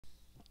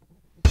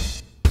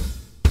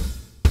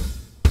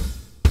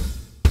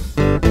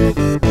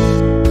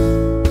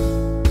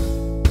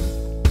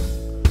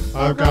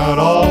I've got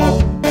all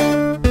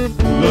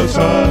the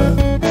time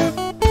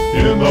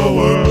in the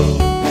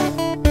world.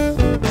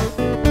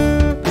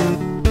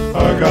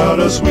 I got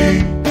a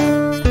sweet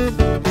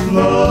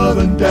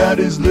loving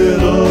daddy's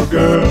little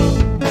girl.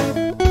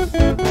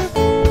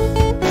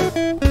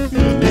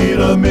 You need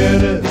a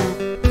minute,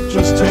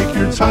 just take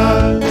your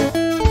time.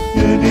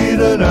 You need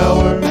an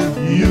hour,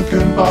 you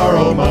can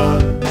borrow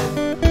mine.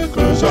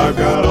 'Cause I've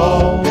got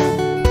all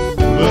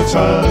the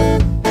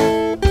time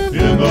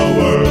in the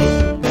world.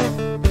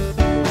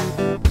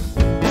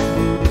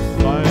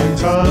 Buying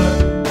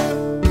time,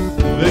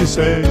 they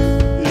say,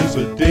 is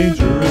a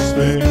dangerous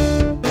thing.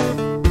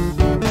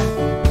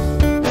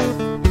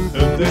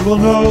 And they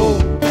will know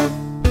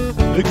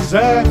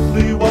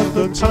exactly what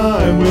the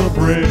time will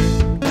bring.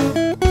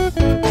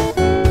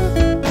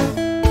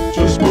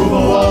 Just move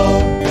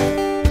along,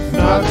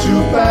 not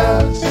too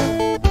fast.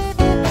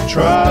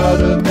 Try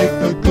to make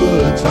the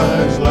good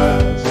times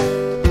last.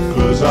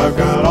 'Cause I've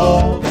got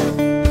all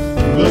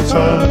the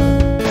time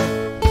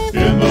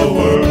in the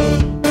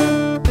world.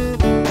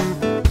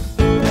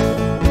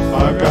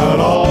 I've got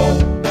all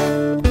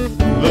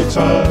the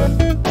time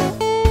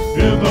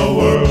in the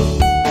world.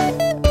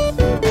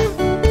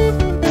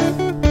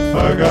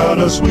 I got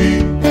a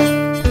sweet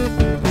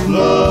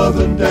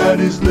loving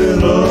daddy's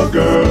little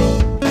girl.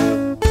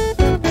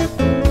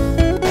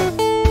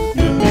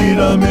 You need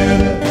a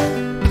minute,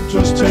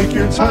 just take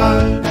your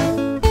time.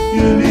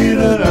 You need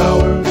an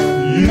hour,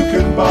 you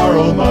can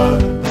borrow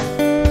mine.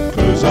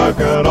 'Cause I've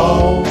got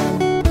all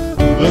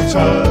the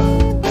time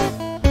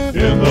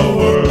in the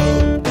world.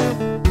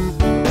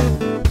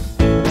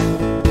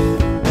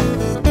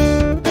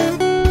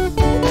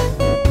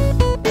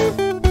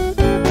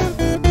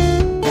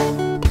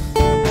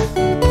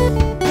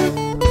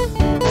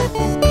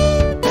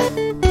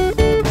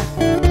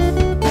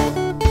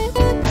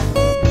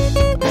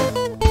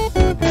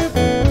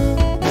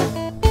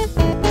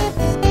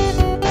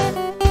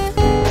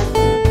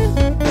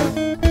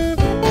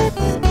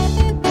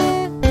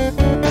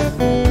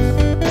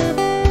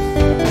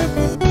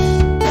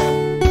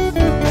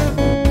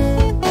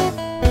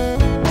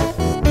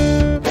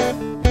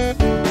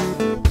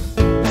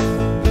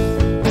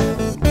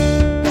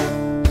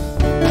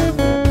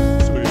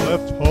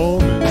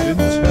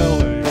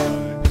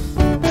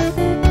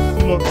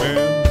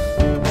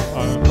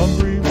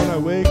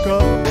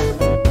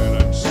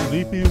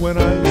 When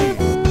I leave,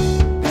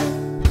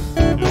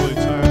 the only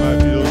time I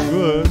feel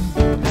good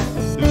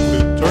is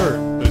with dirt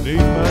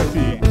beneath my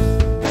feet.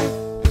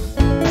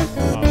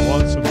 I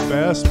want some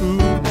fast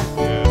food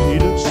and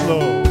eat it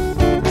slow.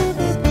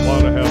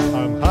 Want to have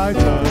on high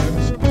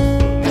times,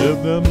 but live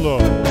them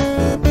low.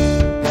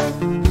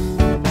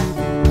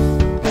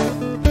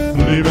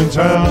 Leaving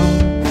town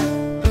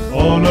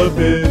on a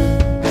big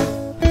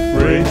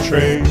freight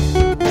train.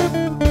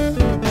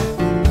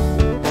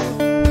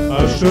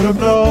 I should have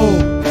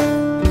known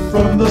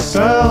from the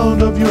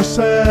sound of your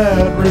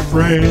sad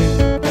refrain.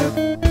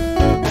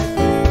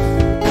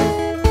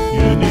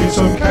 You need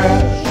some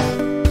cash,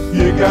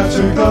 you got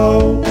to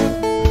go.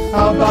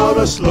 How about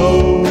a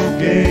slow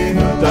game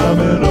of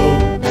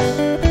dominoes?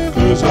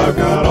 'Cause I've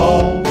got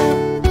all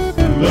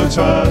the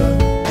time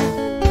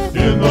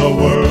in the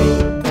world.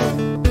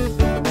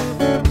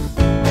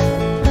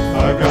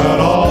 I got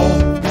all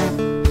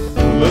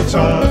the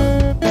time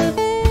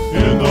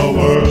in the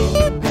world.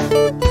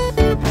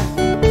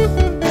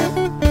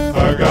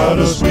 I got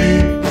a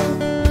sweet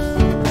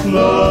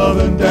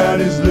loving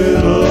daddy's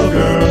little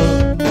girl.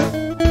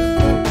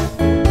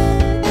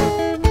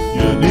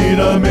 You need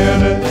a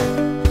minute,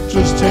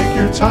 just take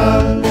your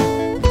time.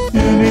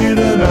 You need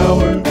an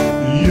hour,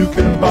 you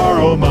can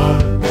borrow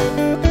mine.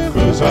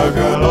 'Cause I've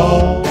got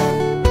all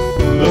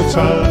the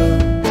time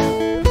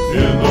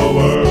in the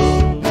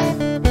world.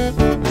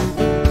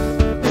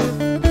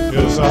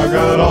 Yes, I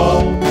got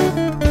all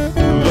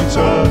the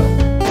time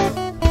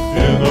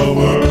in the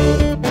world.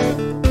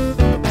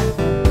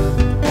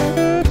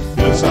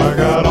 I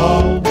got